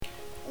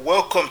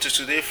Welcome to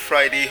today,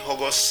 Friday,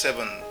 August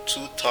 7,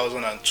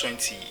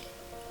 2020.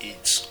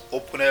 It's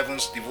Open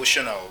Heavens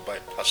Devotional by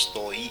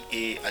Pastor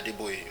E.A.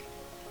 Adeboye.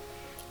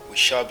 We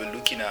shall be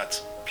looking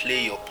at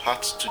Play Your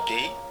Part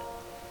today.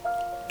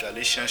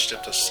 Galatians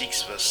chapter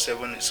 6 verse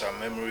 7 is our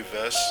memory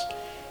verse.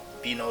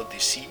 Be not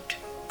deceived,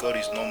 God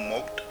is not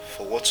mocked,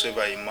 for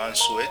whatsoever a man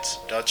soweth,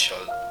 that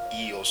shall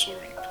he also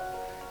reap.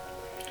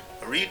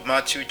 Read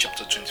Matthew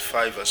chapter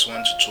 25 verse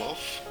 1 to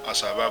 12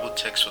 as our Bible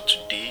text for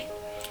today.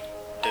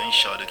 Then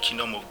shall the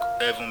kingdom of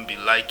heaven be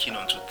likened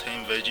unto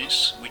 10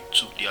 virgins, which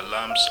took their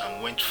lamps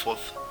and went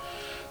forth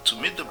to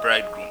meet the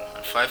bridegroom.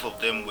 And 5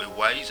 of them were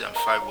wise, and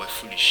 5 were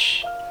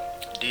foolish.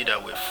 They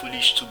that were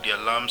foolish took their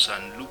lamps,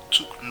 and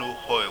took no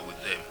oil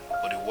with them.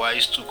 But the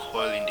wise took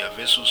oil in their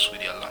vessels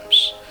with their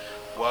lamps.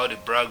 While the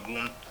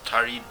bridegroom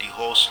tarried, the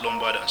whole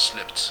slumbered and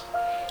slept.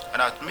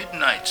 And at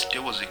midnight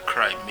there was a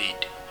cry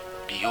made,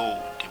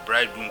 Behold, the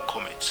bridegroom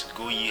cometh,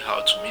 go ye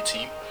out to meet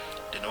him.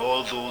 Then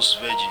all those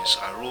virgins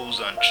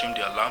arose and trimmed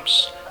their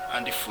lamps.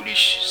 And the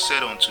foolish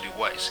said unto the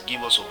wise,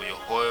 Give us of your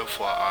oil,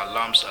 for our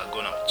lamps are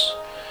gone out.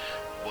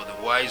 But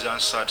the wise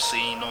answered,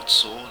 saying, Not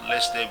so,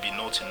 lest there be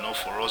not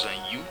enough for us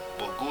and you,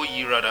 but go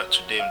ye rather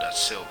to them that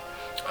sell,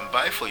 and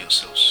buy for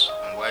yourselves.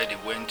 And while they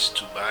went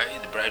to buy,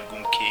 the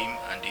bridegroom came,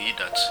 and they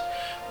that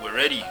were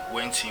ready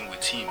went in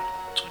with him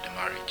to the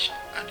marriage,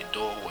 and the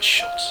door was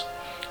shut.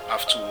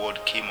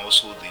 Afterward came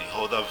also the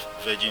other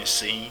virgins,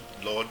 saying,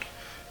 Lord,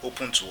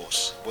 open to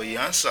us. But he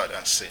answered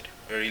and said,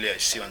 Verily I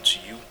say unto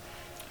you,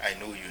 I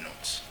know you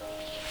not.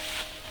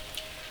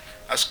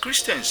 As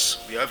Christians,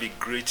 we have a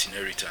great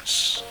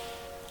inheritance.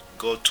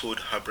 God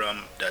told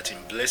Abraham that in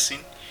blessing,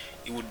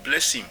 he would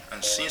bless him,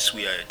 and since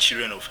we are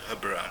children of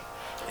Abraham,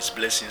 his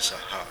blessings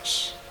are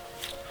ours.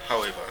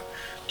 However,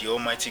 the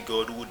Almighty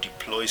God who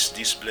deploys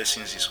these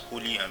blessings is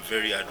holy and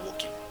very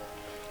hardworking.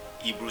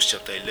 Hebrews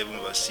chapter 11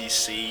 verse 6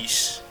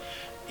 says,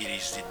 It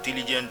is the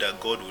diligent that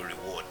God will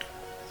reward.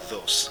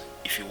 Thus,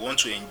 if you want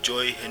to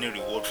enjoy any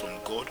reward from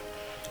God,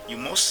 you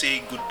must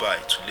say goodbye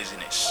to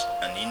laziness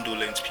and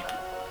indolent people.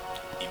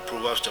 In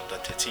Proverbs chapter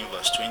 13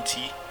 verse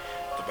 20,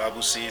 the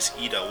Bible says,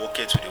 He that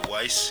walketh with the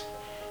wise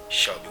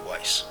shall be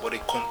wise, but a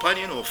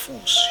companion of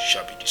fools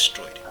shall be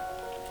destroyed.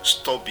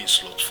 Stop being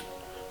slothful.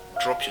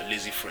 Drop your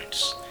lazy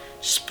friends.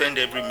 Spend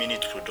every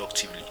minute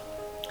productively.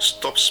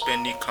 Stop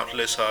spending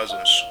countless hours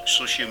on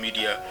social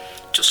media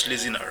just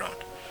lazing around.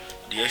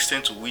 The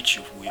extent to which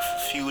you will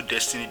fulfill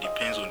destiny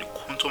depends on the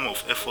quantum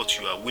of effort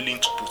you are willing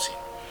to put in.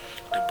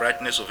 The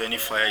brightness of any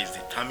fire is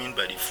determined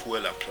by the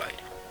fuel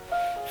applied.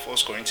 1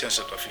 Corinthians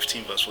chapter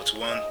 15 verse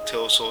 41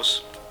 tells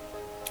us,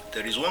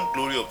 There is one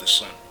glory of the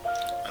sun,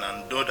 and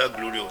another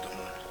glory of the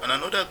moon, and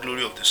another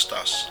glory of the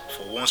stars,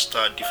 for one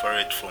star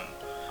differeth from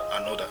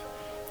another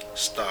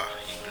star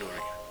in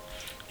glory.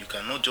 You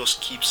cannot just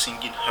keep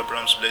singing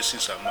Abraham's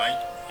blessings are mine.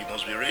 You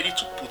must be ready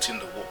to put in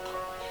the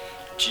work.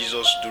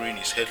 Jesus, during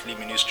his earthly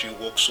ministry,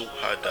 worked so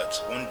hard that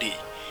one day,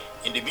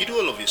 in the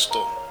middle of a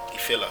storm, he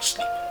fell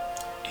asleep.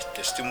 The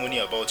testimony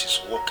about his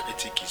work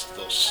ethic is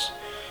thus,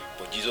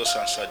 But Jesus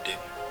answered them,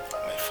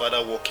 My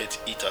Father worketh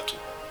hitherto,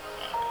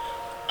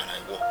 and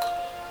I work.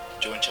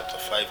 John chapter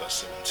 5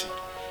 verse 17.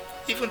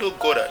 Even though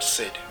God had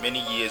said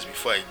many years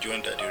before I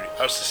joined that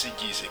the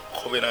RCCG is a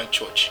covenant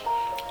church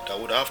that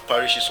would have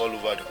parishes all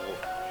over the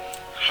world,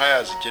 I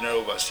as a general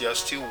overseer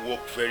still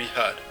work very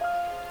hard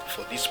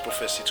for this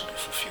prophecy to be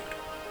fulfilled.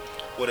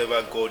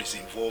 Whatever God is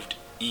involved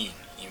in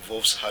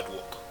involves hard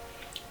work,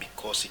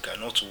 because he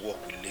cannot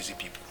work with lazy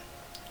people.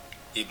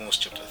 Amos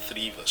chapter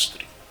 3 verse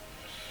 3.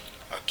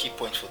 Our key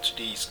point for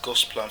today is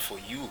God's plan for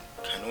you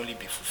can only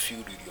be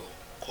fulfilled with your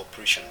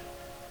cooperation.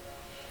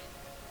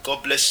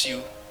 God bless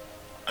you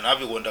and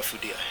have a wonderful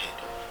day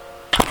ahead.